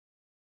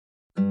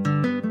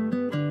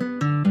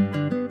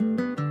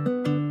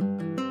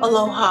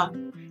Aloha.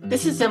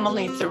 This is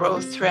Emily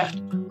Thoreau-Threat,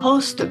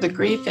 host of the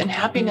Grief and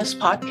Happiness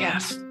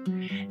podcast.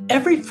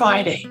 Every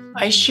Friday,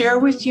 I share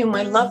with you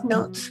my love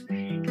notes,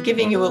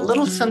 giving you a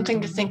little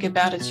something to think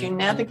about as you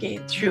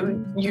navigate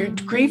through your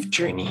grief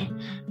journey,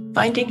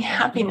 finding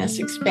happiness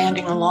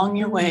expanding along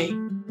your way.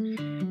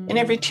 And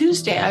every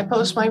Tuesday, I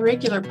post my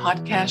regular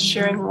podcast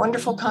sharing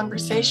wonderful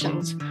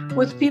conversations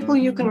with people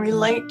you can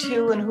relate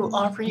to and who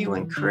offer you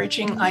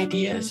encouraging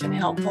ideas and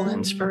helpful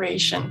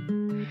inspiration.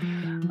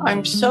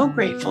 I'm so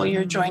grateful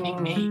you're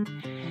joining me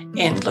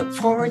and look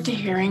forward to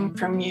hearing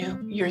from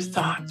you, your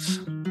thoughts.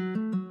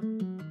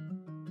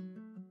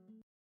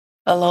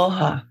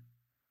 Aloha.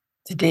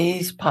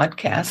 Today's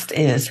podcast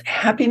is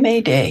Happy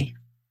May Day.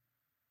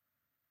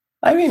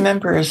 I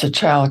remember as a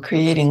child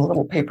creating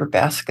little paper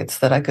baskets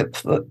that I could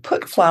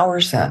put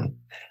flowers in.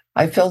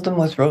 I filled them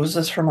with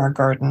roses from our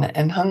garden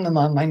and hung them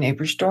on my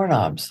neighbor's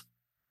doorknobs.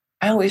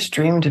 I always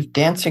dreamed of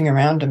dancing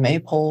around a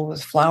maypole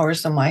with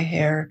flowers in my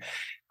hair,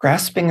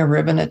 grasping a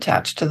ribbon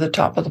attached to the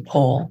top of the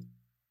pole.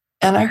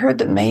 And I heard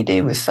that May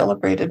Day was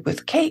celebrated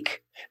with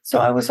cake, so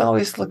I was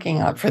always looking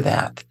out for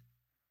that,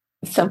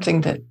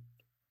 something that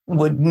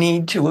would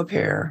need to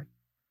appear.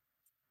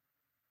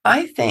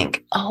 I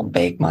think I'll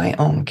bake my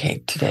own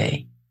cake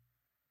today.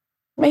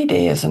 May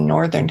Day is a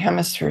Northern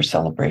Hemisphere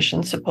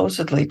celebration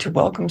supposedly to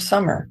welcome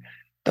summer,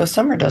 though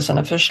summer doesn't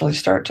officially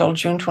start till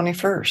June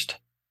 21st.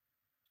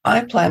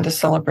 I plan to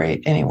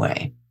celebrate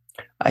anyway.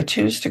 I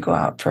choose to go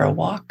out for a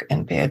walk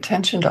and pay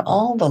attention to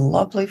all the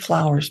lovely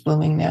flowers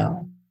blooming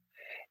now.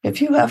 If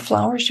you have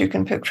flowers you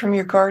can pick from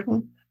your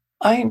garden,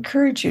 I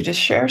encourage you to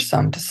share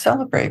some to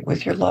celebrate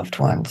with your loved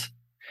ones.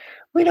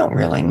 We don't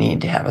really need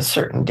to have a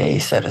certain day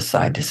set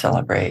aside to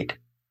celebrate.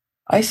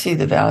 I see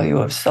the value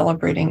of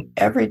celebrating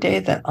every day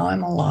that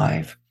I'm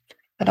alive,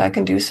 that I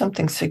can do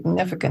something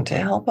significant to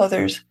help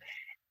others,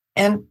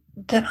 and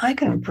that I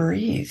can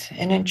breathe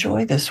and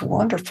enjoy this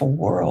wonderful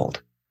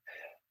world.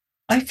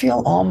 I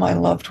feel all my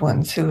loved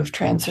ones who have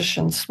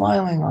transitioned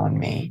smiling on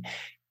me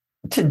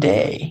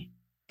today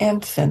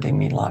and sending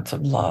me lots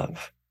of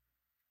love.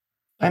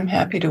 I'm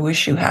happy to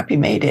wish you Happy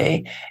May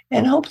Day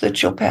and hope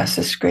that you'll pass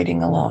this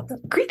greeting along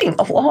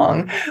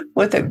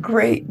with a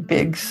great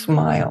big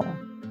smile.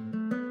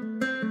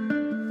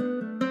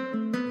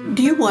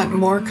 Do you want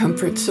more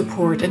comfort,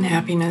 support, and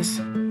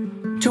happiness?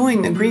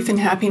 Join the Grief and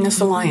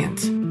Happiness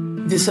Alliance.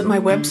 Visit my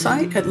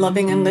website at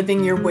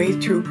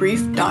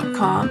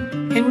lovingandlivingyourwaythroughgrief.com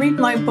and read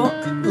my book,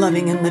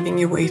 Loving and Living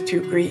Your Way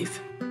Through Grief.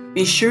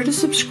 Be sure to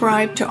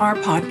subscribe to our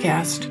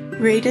podcast,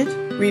 rate it,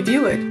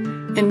 review it,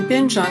 and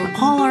binge on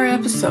all our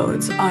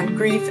episodes on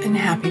grief and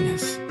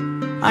happiness.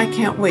 I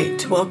can't wait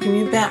to welcome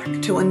you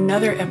back to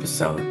another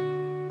episode